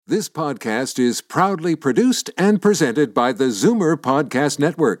This podcast is proudly produced and presented by the Zoomer Podcast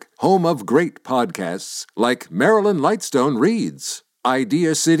Network, home of great podcasts like Marilyn Lightstone Reads,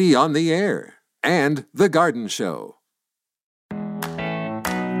 Idea City on the Air, and The Garden Show.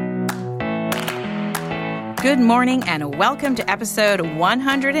 Good morning and welcome to episode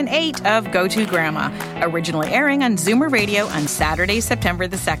 108 of Go To Grandma, originally airing on Zoomer Radio on Saturday, September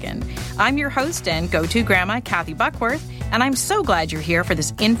the 2nd. I'm your host and Go To Grandma, Kathy Buckworth, and I'm so glad you're here for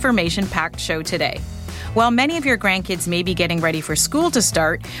this information-packed show today. While many of your grandkids may be getting ready for school to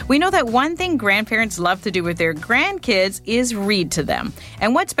start, we know that one thing grandparents love to do with their grandkids is read to them.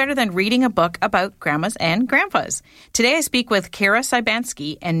 And what's better than reading a book about grandmas and grandpas? Today I speak with Kerry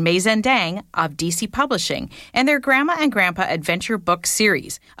Sibansky and May Zendang of DC Publishing and their Grandma and Grandpa Adventure Book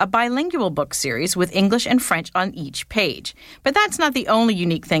Series, a bilingual book series with English and French on each page. But that's not the only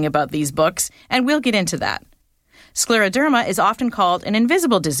unique thing about these books, and we'll get into that. Scleroderma is often called an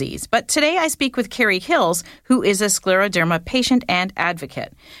invisible disease, but today I speak with Kerry Hills, who is a scleroderma patient and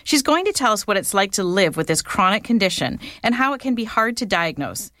advocate. She's going to tell us what it's like to live with this chronic condition and how it can be hard to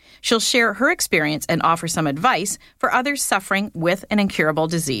diagnose. She'll share her experience and offer some advice for others suffering with an incurable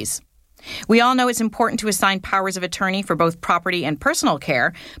disease. We all know it's important to assign powers of attorney for both property and personal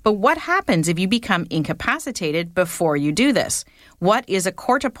care, but what happens if you become incapacitated before you do this? What is a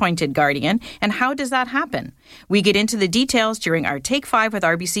court-appointed guardian, and how does that happen? We get into the details during our Take 5 with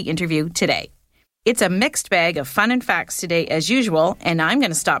RBC interview today. It's a mixed bag of fun and facts today as usual, and I'm going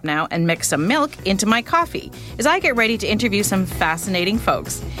to stop now and mix some milk into my coffee as I get ready to interview some fascinating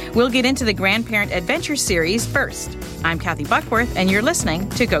folks. We'll get into the Grandparent Adventure series first. I'm Kathy Buckworth, and you're listening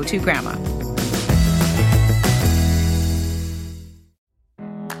to Go To Grandma.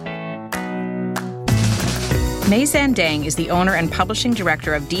 May Zendang is the owner and publishing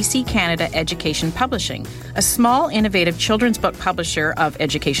director of DC Canada Education Publishing, a small, innovative children's book publisher of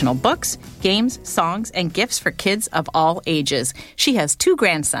educational books, games, songs, and gifts for kids of all ages. She has two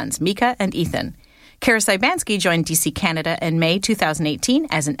grandsons, Mika and Ethan. Kerry Sibansky joined DC Canada in May 2018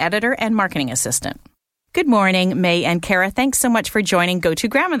 as an editor and marketing assistant. Good morning, May and Kara. Thanks so much for joining Go To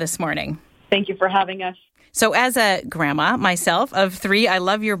Grandma this morning. Thank you for having us. So as a grandma myself of three, I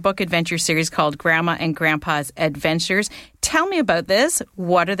love your book adventure series called Grandma and Grandpa's Adventures. Tell me about this.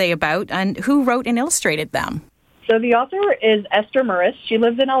 What are they about, and who wrote and illustrated them? So the author is Esther Murris. She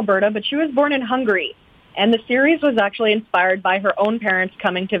lives in Alberta, but she was born in Hungary. And the series was actually inspired by her own parents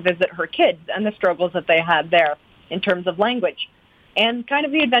coming to visit her kids and the struggles that they had there in terms of language and kind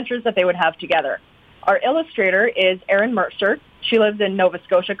of the adventures that they would have together. Our illustrator is Erin Mercer. She lives in Nova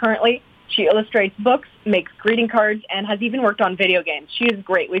Scotia currently. She illustrates books, makes greeting cards, and has even worked on video games. She is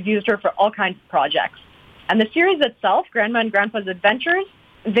great. We've used her for all kinds of projects. And the series itself, Grandma and Grandpa's Adventures,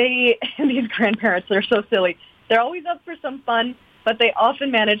 these grandparents, they're so silly. They're always up for some fun, but they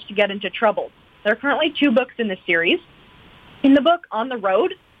often manage to get into trouble. There are currently 2 books in the series. In the book, On the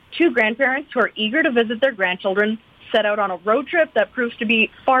Road, 2 grandparents who are eager to visit their grandchildren set out on a road trip that proves to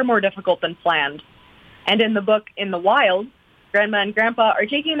be far more difficult than planned. And in the book, In the Wild, Grandma and Grandpa are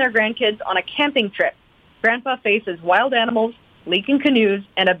taking their grandkids on a camping trip. Grandpa faces wild animals, leaking canoes,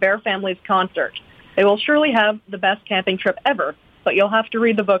 and a bear family's concert. They will surely have the best camping trip ever, but you'll have to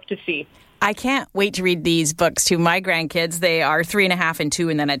read the book to see. I can't wait to read these books to my grandkids. They are 3.5 and 2,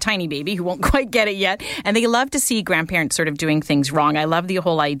 and then a tiny baby who won't quite get it yet. And they love to see grandparents sort of doing things wrong. I love the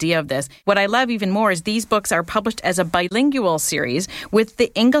whole idea of this. What I love even more is these books are published as a bilingual series with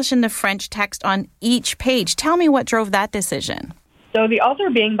the English and the French text on each page. Tell me what drove that decision. So the author,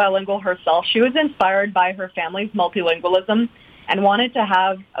 being bilingual herself, she was inspired by her family's multilingualism and wanted to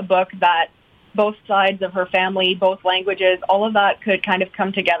have a book that both sides of her family, both languages, all of that could kind of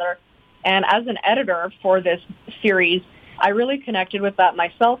come together. And as an editor for this series, I really connected with that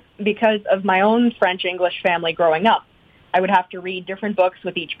myself because of my own French-English family growing up. I would have to read different books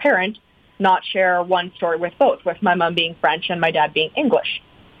with each parent, not share one story with both, with my mom being French and my dad being English.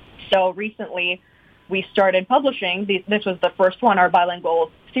 So recently, we started publishing, this was the first one, our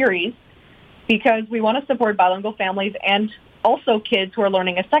bilingual series, because we want to support bilingual families and also kids who are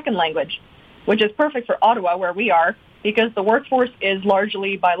learning a second language, which is perfect for Ottawa, where we are, because the workforce is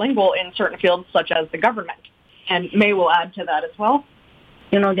largely bilingual in certain fields, such as the government. And May will add to that as well.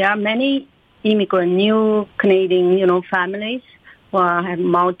 There are many immigrant, new Canadian, families who are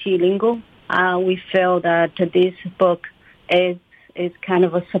multilingual. We feel that this book is kind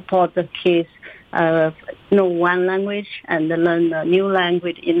of a support the kids know one language and learn a new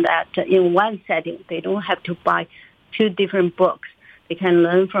language in one setting. They don't have to buy 2 different books. They can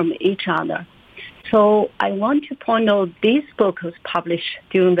learn from each other. So I want to point out this book was published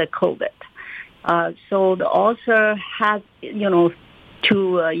during the COVID. So the author had,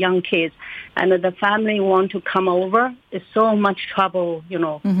 two young kids, and the family want to come over. It's so much trouble,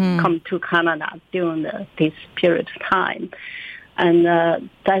 come to Canada during this period of time. And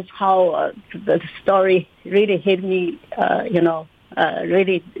that's how the story really hit me,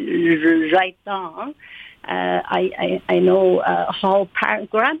 really right down. I know how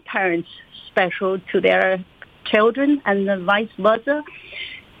grandparents special to their children and vice versa.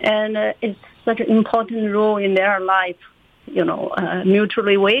 And it's such an important role in their life,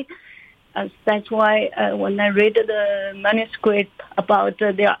 mutually way. That's why when I read the manuscript about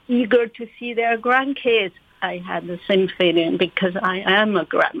they are eager to see their grandkids, I had the same feeling because I am a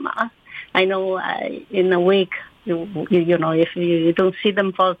grandma. I know in a week, if you don't see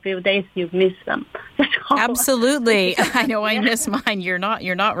them for a few days, you miss them. Absolutely. I know I miss mine. You're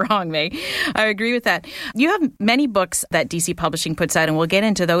not wrong, May. I agree with that. You have many books that DC Publishing puts out, and we'll get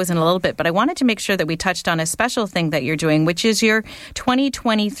into those in a little bit, but I wanted to make sure that we touched on a special thing that you're doing, which is your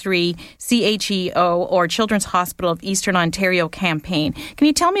 2023 CHEO, or Children's Hospital of Eastern Ontario campaign. Can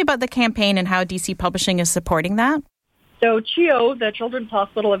you tell me about the campaign and how DC Publishing is supporting that? So CHEO, the Children's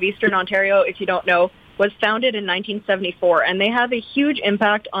Hospital of Eastern Ontario, if you don't know, was founded in 1974, and they have a huge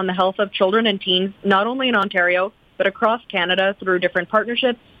impact on the health of children and teens, not only in Ontario, but across Canada through different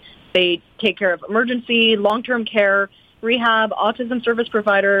partnerships. They take care of emergency, long-term care, rehab, autism service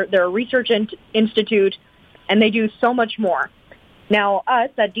provider, they're a research institute, and they do so much more. Now,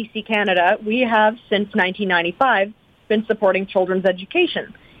 us at DC Canada, we have since 1995 been supporting children's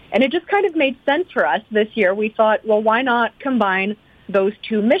education. And it just kind of made sense for us this year. We thought, well, why not combine those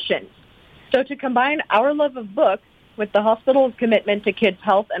two missions? So to combine our love of books with the hospital's commitment to kids'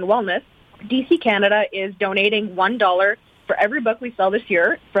 health and wellness, DC Canada is donating $1 for every book we sell this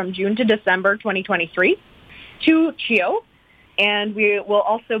year from June to December 2023 to CHEO. And we will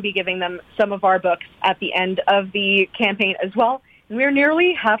also be giving them some of our books at the end of the campaign as well. And we're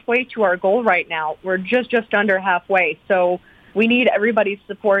nearly halfway to our goal right now. We're just under halfway. So we need everybody's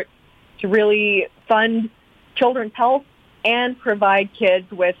support to really fund children's health and provide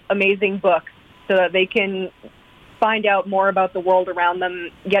kids with amazing books so that they can find out more about the world around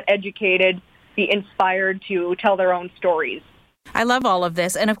them, get educated, be inspired to tell their own stories. I love all of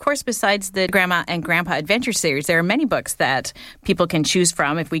this. And of course, besides the Grandma and Grandpa Adventure Series, there are many books that people can choose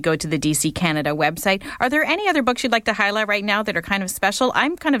from if we go to the DC Canada website. Are there any other books you'd like to highlight right now that are kind of special?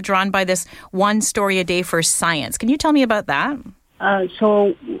 I'm kind of drawn by this One Story a Day for Science. Can you tell me about that?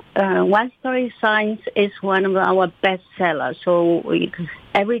 One Story Science is one of our best sellers. So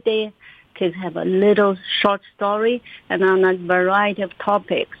every day kids have a little short story and on a variety of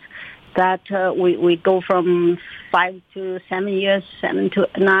topics that we go from 5 to 7 years, 7 to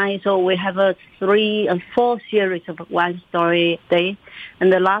 9. So we have 3 or 4 series of One Story a Day.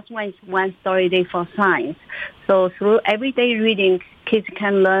 And the last one is One Story a Day for Science. So through everyday reading, kids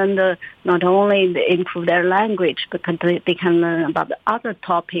can learn not only improve their language, but they can learn about the other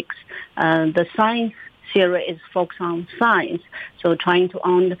topics. The science series is focused on science, so trying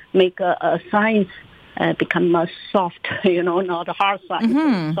to make a science become a soft, not a hard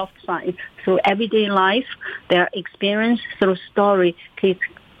science, soft science. Through everyday life, their experience through story, kids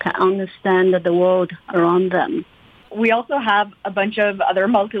can understand the world around them. We also have a bunch of other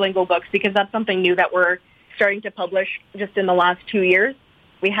multilingual books because that's something new that we're starting to publish just in the last 2 years.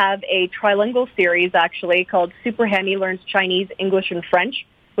 We have a trilingual series actually called Super Hemi Learns Chinese, English, and French,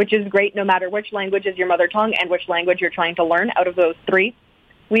 which is great no matter which language is your mother tongue and which language you're trying to learn out of those 3.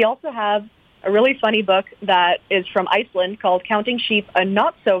 We also have a really funny book that is from Iceland called Counting Sheep, a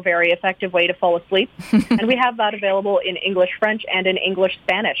not-so-very effective way to fall asleep. And we have that available in English, French, and in English,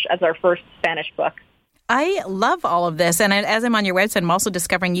 Spanish as our first Spanish book. I love all of this. And as I'm on your website, I'm also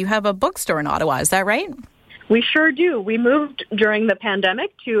discovering you have a bookstore in Ottawa. Is that right? We sure do. We moved during the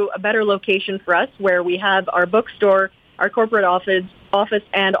pandemic to a better location for us where we have our bookstore, our corporate office,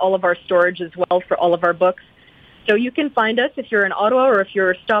 and all of our storage as well for all of our books. So you can find us if you're in Ottawa or if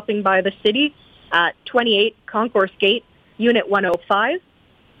you're stopping by the city at 28 Concourse Gate, Unit 105.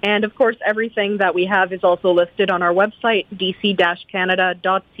 And, of course, everything that we have is also listed on our website,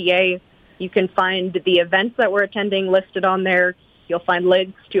 dc-canada.ca. You can find the events that we're attending listed on there. You'll find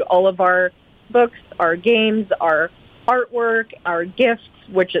links to all of our books, our games, our artwork, our gifts,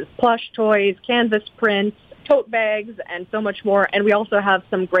 which is plush toys, canvas prints, tote bags, and so much more. And we also have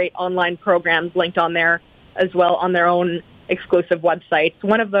some great online programs linked on there as well on their own exclusive websites.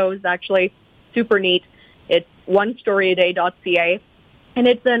 One of those, actually, super neat. It's onestoryaday.ca. And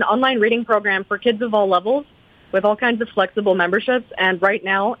it's an online reading program for kids of all levels with all kinds of flexible memberships. And right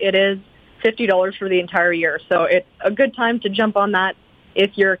now it is $50 for the entire year. So it's a good time to jump on that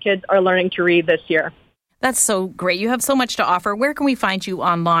if your kids are learning to read this year. That's so great. You have so much to offer. Where can we find you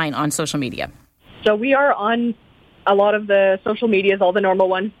online on social media? So we are on a lot of the social medias, all the normal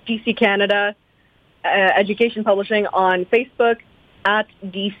ones, DC Canada, Education Publishing on Facebook, at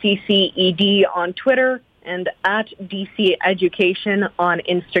DCCED on Twitter, and at DC Education on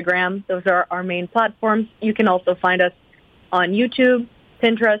Instagram. Those are our main platforms. You can also find us on YouTube,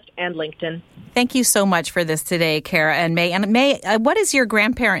 Pinterest, and LinkedIn. Thank you so much for this today, Kara and May. And May, what is your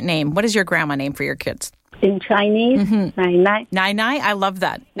grandparent name? What is your grandma name for your kids? In Chinese, Nai Nai. Nai Nai? I love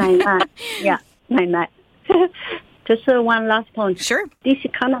that. Nai Nai. Yeah, Nai Nai. Just one last point. Sure.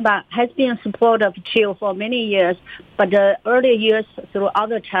 DC Canada has been a supporter of CHEO for many years, but the earlier years through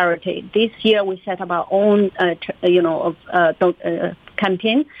other charity. This year we set up our own,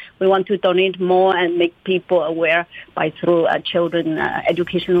 campaign. We want to donate more and make people aware through children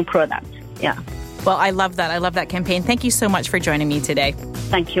educational products. Yeah. Well, I love that. I love that campaign. Thank you so much for joining me today.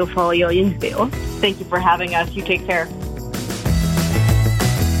 Thank you for your interview. Thank you for having us. You take care.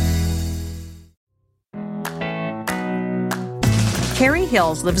 Kerry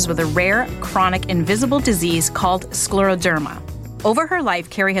Hills lives with a rare, chronic, invisible disease called scleroderma. Over her life,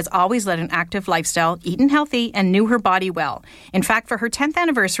 Kerry has always led an active lifestyle, eaten healthy, and knew her body well. In fact, for her 10th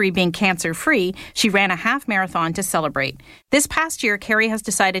anniversary being cancer-free, she ran a half marathon to celebrate. This past year, Kerry has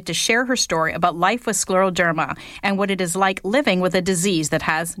decided to share her story about life with scleroderma and what it is like living with a disease that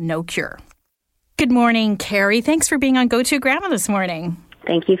has no cure. Good morning, Kerry. Thanks for being on Go To Grandma this morning.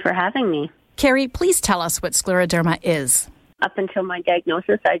 Thank you for having me. Kerry, please tell us what scleroderma is. Up until my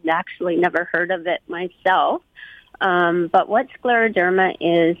diagnosis, I'd actually never heard of it myself. But what scleroderma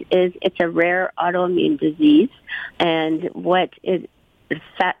is it's a rare autoimmune disease, and what it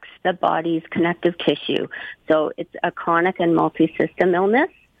affects the body's connective tissue. So it's a chronic and multi-system illness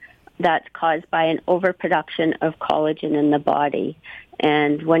that's caused by an overproduction of collagen in the body.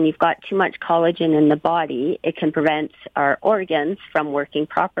 And when you've got too much collagen in the body, it can prevent our organs from working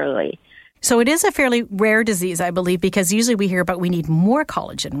properly. So it is a fairly rare disease, I believe, because usually we hear about we need more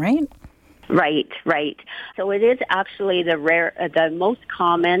collagen, right? Right. So it is actually the most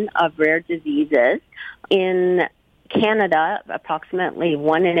common of rare diseases. In Canada, approximately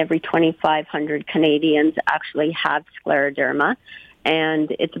 1 in every 2,500 Canadians actually have scleroderma,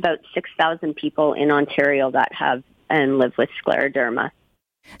 and it's about 6,000 people in Ontario that have and live with scleroderma.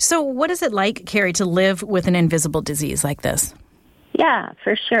 So what is it like, Kerry, to live with an invisible disease like this? Yeah,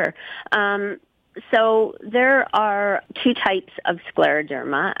 for sure. So there are two types of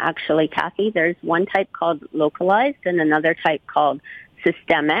scleroderma, actually, Kathy. There's one type called localized and another type called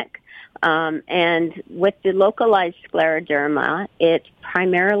systemic. And with the localized scleroderma, it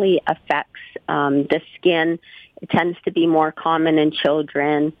primarily affects the skin. It tends to be more common in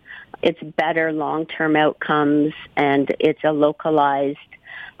children. It's better long-term outcomes, and it's a localized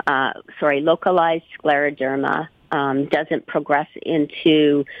scleroderma. Doesn't progress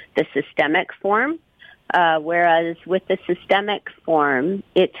into the systemic form, whereas with the systemic form,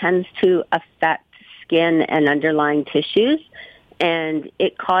 it tends to affect skin and underlying tissues, and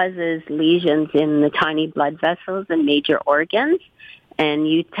it causes lesions in the tiny blood vessels and major organs, and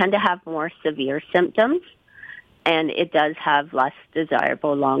you tend to have more severe symptoms, and it does have less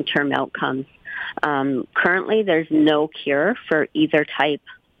desirable long-term outcomes. Currently, there's no cure for either type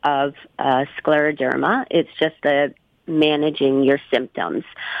of scleroderma. It's just managing your symptoms,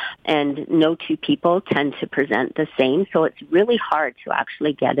 and no two people tend to present the same, so it's really hard to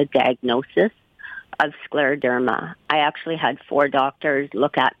actually get a diagnosis of scleroderma. I actually had 4 doctors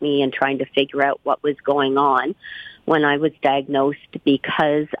look at me and trying to figure out what was going on when I was diagnosed,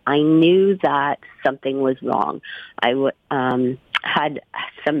 because I knew that something was wrong. I had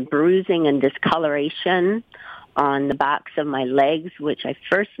some bruising and discoloration on the backs of my legs, which I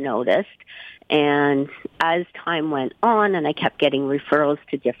first noticed. And as time went on and I kept getting referrals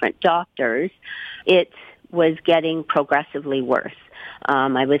to different doctors, it was getting progressively worse.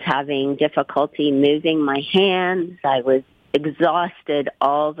 I was having difficulty moving my hands. I was exhausted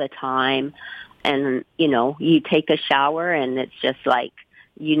all the time. And, you take a shower and it's just like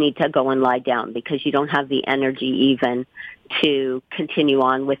you need to go and lie down because you don't have the energy even to continue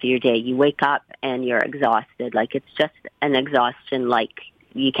on with your day. You wake up and you're exhausted. Like, it's just an exhaustion like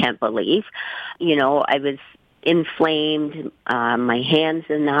you can't believe. I was inflamed. My hands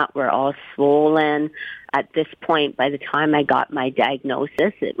and that were all swollen. At this point, by the time I got my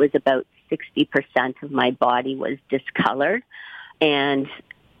diagnosis, it was about 60% of my body was discolored. And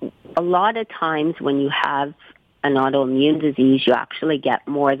a lot of times when you have an autoimmune disease, you actually get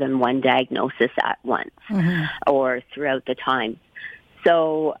more than one diagnosis at once or throughout the time.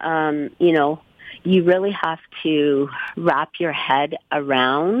 So, you really have to wrap your head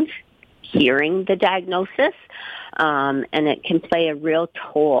around hearing the diagnosis, and it can play a real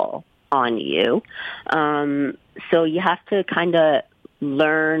toll on you. So you have to kind of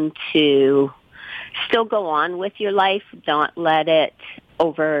learn to still go on with your life, not let it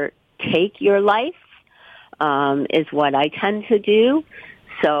overtake your life, is what I tend to do.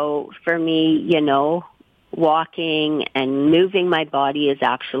 So for me, walking and moving my body is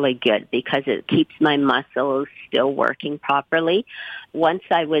actually good because it keeps my muscles still working properly. Once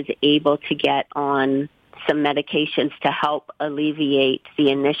I was able to get on some medications to help alleviate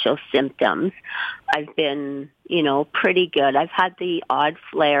the initial symptoms, I've been, pretty good. I've had the odd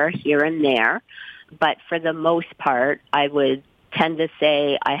flare here and there, but for the most part, I would tend to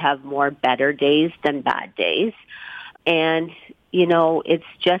say I have more better days than bad days. And, it's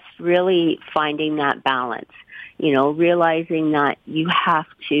just really finding that balance, realizing that you have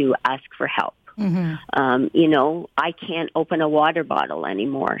to ask for help. Mm-hmm. I can't open a water bottle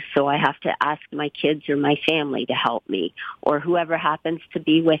anymore, so I have to ask my kids or my family to help me or whoever happens to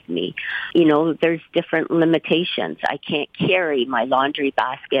be with me. There's different limitations. I can't carry my laundry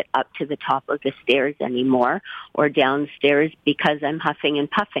basket up to the top of the stairs anymore or downstairs because I'm huffing and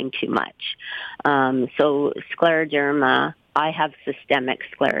puffing too much. So scleroderma, I have systemic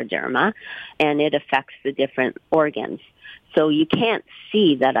scleroderma, and it affects the different organs. So you can't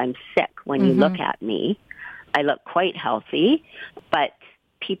see that I'm sick when you look at me. I look quite healthy, but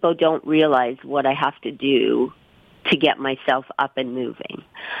people don't realize what I have to do to get myself up and moving.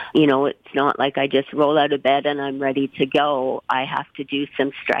 It's not like I just roll out of bed and I'm ready to go. I have to do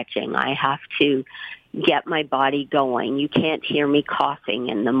some stretching. I have to get my body going. You can't hear me coughing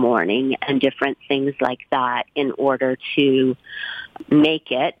in the morning and different things like that in order to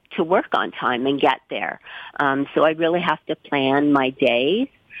make it to work on time and get there. So I really have to plan my days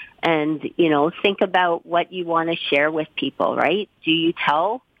and, think about what you want to share with people, right? Do you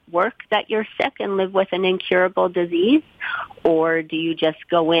tell work that you're sick and live with an incurable disease, or do you just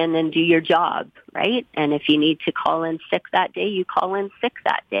go in and do your job, right? And if you need to call in sick that day, you call in sick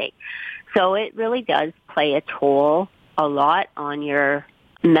that day. So it really does play a toll a lot on your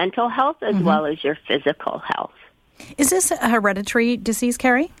mental health as well as your physical health. Is this a hereditary disease,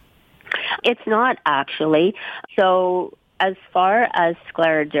 Kerry? It's not actually. So as far as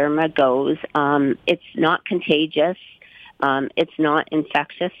scleroderma goes, it's not contagious. It's not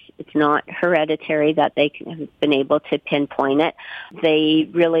infectious. It's not hereditary that they have been able to pinpoint it. They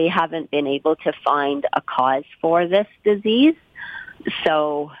really haven't been able to find a cause for this disease.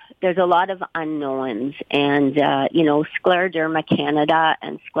 So there's a lot of unknowns. And, Scleroderma Canada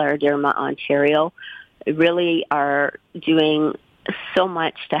and Scleroderma Ontario really are doing so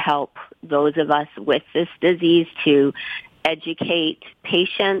much to help those of us with this disease to educate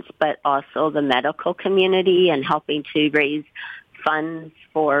patients, but also the medical community and helping to raise funds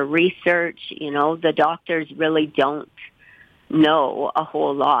for research. The doctors really don't know a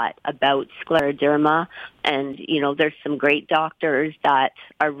whole lot about scleroderma. And, there's some great doctors that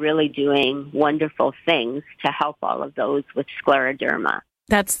are really doing wonderful things to help all of those with scleroderma.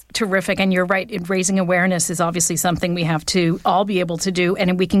 That's terrific. And you're right. Raising awareness is obviously something we have to all be able to do.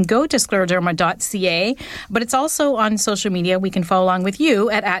 And we can go to scleroderma.ca, but it's also on social media. We can follow along with you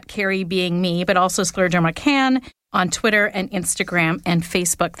at Kerry Being Me, but also Scleroderma Can on Twitter and Instagram and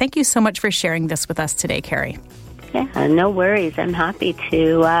Facebook. Thank you so much for sharing this with us today, Kerry. Yeah, no worries. I'm happy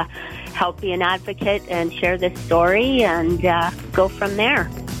to help be an advocate and share this story and go from there.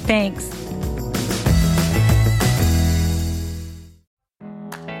 Thanks.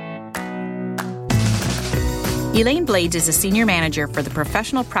 Elaine Blades is a senior manager for the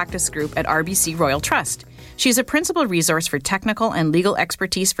professional practice group at RBC Royal Trust. She is a principal resource for technical and legal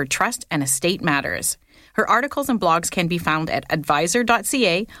expertise for trust and estate matters. Her articles and blogs can be found at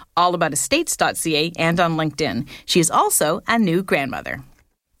advisor.ca, allaboutestates.ca, and on LinkedIn. She is also a new grandmother.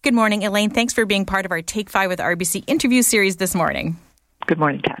 Good morning, Elaine. Thanks for being part of our Take 5 with RBC interview series this morning. Good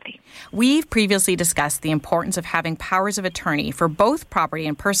morning, Kathy. We've previously discussed the importance of having powers of attorney for both property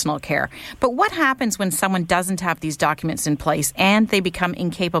and personal care. But what happens when someone doesn't have these documents in place and they become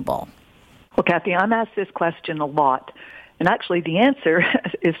incapable? Well, Kathy, I'm asked this question a lot. And actually, the answer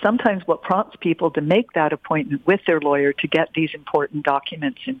is sometimes what prompts people to make that appointment with their lawyer to get these important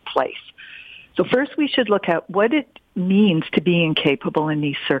documents in place. So first, we should look at what it means to be incapable in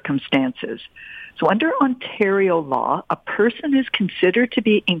these circumstances. So under Ontario law, a person is considered to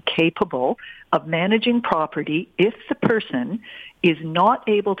be incapable of managing property if the person is not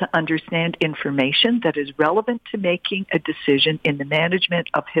able to understand information that is relevant to making a decision in the management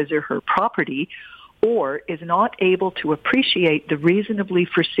of his or her property, or is not able to appreciate the reasonably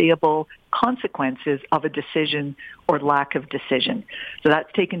foreseeable consequences of a decision or lack of decision. So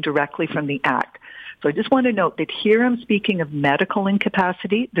that's taken directly from the Act. So I just want to note that here I'm speaking of medical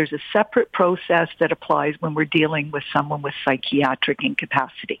incapacity. There's a separate process that applies when we're dealing with someone with psychiatric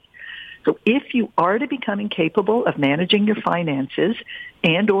incapacity. So if you are to become incapable of managing your finances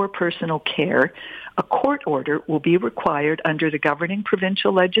and or personal care, a court order will be required under the governing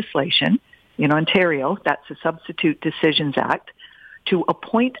provincial legislation in Ontario, that's the Substitute Decisions Act, to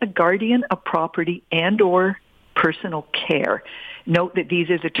appoint a guardian of property and or personal care. Note that these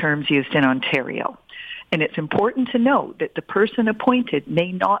are the terms used in Ontario. And it's important to note that the person appointed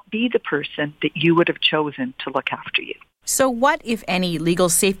may not be the person that you would have chosen to look after you. So what, if any, legal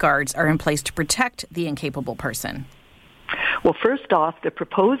safeguards are in place to protect the incapable person? Well, first off, the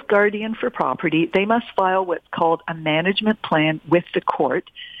proposed guardian for property, they must file what's called a management plan with the court.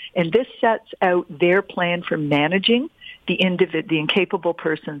 And this sets out their plan for managing the incapable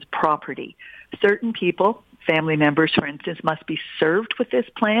person's property. Certain people, family members, for instance, must be served with this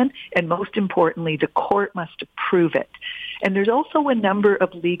plan, and most importantly, the court must approve it. And there's also a number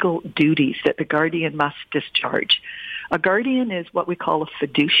of legal duties that the guardian must discharge. A guardian is what we call a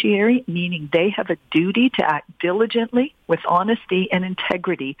fiduciary, meaning they have a duty to act diligently with honesty and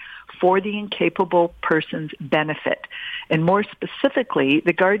integrity for the incapable person's benefit. And more specifically,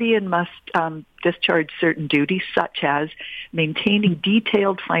 the guardian must discharge certain duties such as maintaining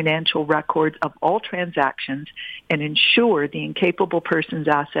detailed financial records of all transactions and ensure the incapable person's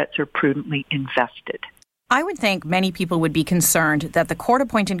assets are prudently invested. I would think many people would be concerned that the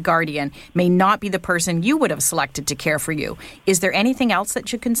court-appointed guardian may not be the person you would have selected to care for you. Is there anything else that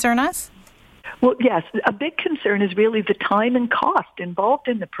should concern us? Well, yes. A big concern is really the time and cost involved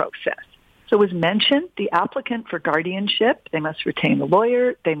in the process. So as mentioned, the applicant for guardianship, they must retain a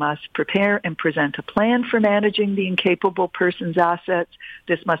lawyer, they must prepare and present a plan for managing the incapable person's assets.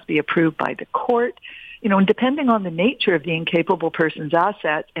 This must be approved by the court. And depending on the nature of the incapable person's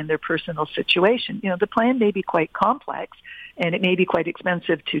assets and their personal situation, the plan may be quite complex and it may be quite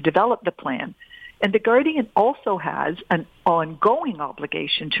expensive to develop the plan. And the guardian also has an ongoing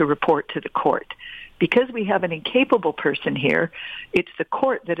obligation to report to the court. Because we have an incapable person here, it's the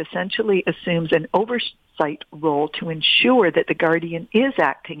court that essentially assumes an oversight role to ensure that the guardian is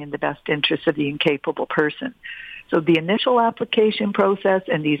acting in the best interests of the incapable person. So the initial application process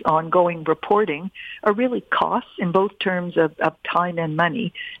and these ongoing reporting are really costs in both terms of time and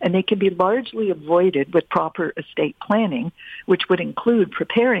money, and they can be largely avoided with proper estate planning, which would include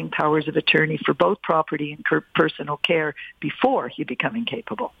preparing powers of attorney for both property and personal care before you become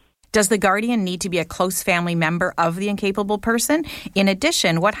incapable. Does the guardian need to be a close family member of the incapable person? In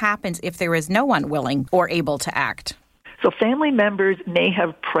addition, what happens if there is no one willing or able to act? So family members may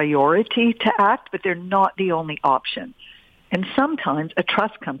have priority to act, but they're not the only option. And sometimes a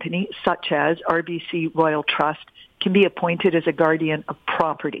trust company, such as RBC Royal Trust, can be appointed as a guardian of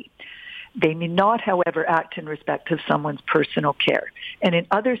property. They may not, however, act in respect of someone's personal care. And in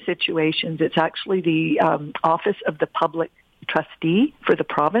other situations, it's actually the Office of the Public Trustee for the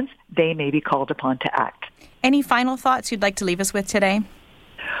province. They may be called upon to act. Any final thoughts you'd like to leave us with today?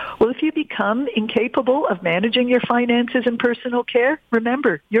 Well, if you become incapable of managing your finances and personal care,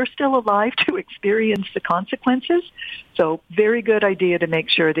 remember, you're still alive to experience the consequences. So very good idea to make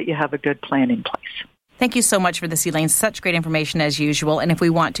sure that you have a good plan in place. Thank you so much for this, Elaine. Such great information as usual. And if we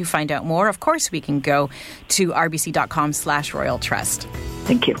want to find out more, of course, we can go to rbc.com/Royal Trust.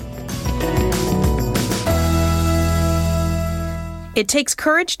 Thank you. It takes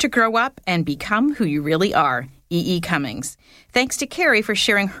courage to grow up and become who you really are. E.E. Cummings. Thanks to Kerry for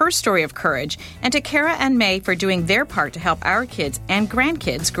sharing her story of courage, and to Kara and May for doing their part to help our kids and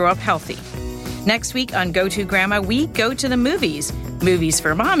grandkids grow up healthy. Next week on Go To Grandma, we go to the movies. Movies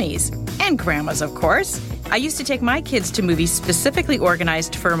for mommies. And grandmas, of course. I used to take my kids to movies specifically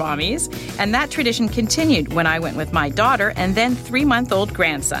organized for mommies, and that tradition continued when I went with my daughter and then 3-month-old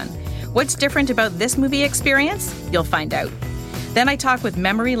grandson. What's different about this movie experience? You'll find out. Then I talk with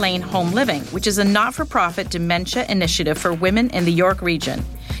Memory Lane Home Living, which is a not-for-profit dementia initiative for women in the York region.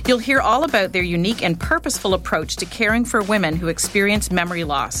 You'll hear all about their unique and purposeful approach to caring for women who experience memory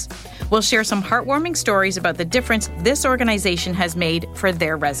loss. We'll share some heartwarming stories about the difference this organization has made for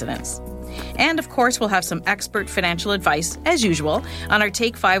their residents. And, of course, we'll have some expert financial advice, as usual, on our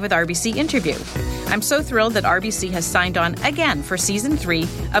Take 5 with RBC interview. I'm so thrilled that RBC has signed on again for Season 3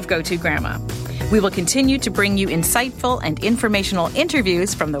 of Go To Grandma. We will continue to bring you insightful and informational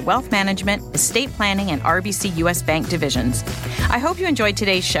interviews from the wealth management, estate planning, and RBC US Bank divisions. I hope you enjoyed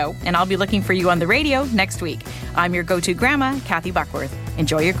today's show, and I'll be looking for you on the radio next week. I'm your Go To Grandma, Kathy Buckworth.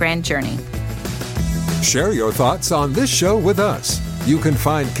 Enjoy your grand journey. Share your thoughts on this show with us. You can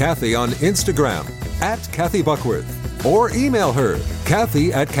find Kathy on Instagram @KathyBuckworth or email her,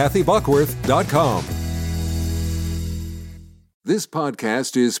 Kathy@KathyBuckworth.com. This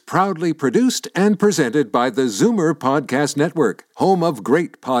podcast is proudly produced and presented by the Zoomer Podcast Network, home of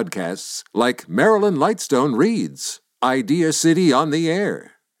great podcasts like Marilyn Lightstone Reads, Idea City on the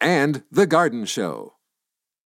Air, and The Garden Show.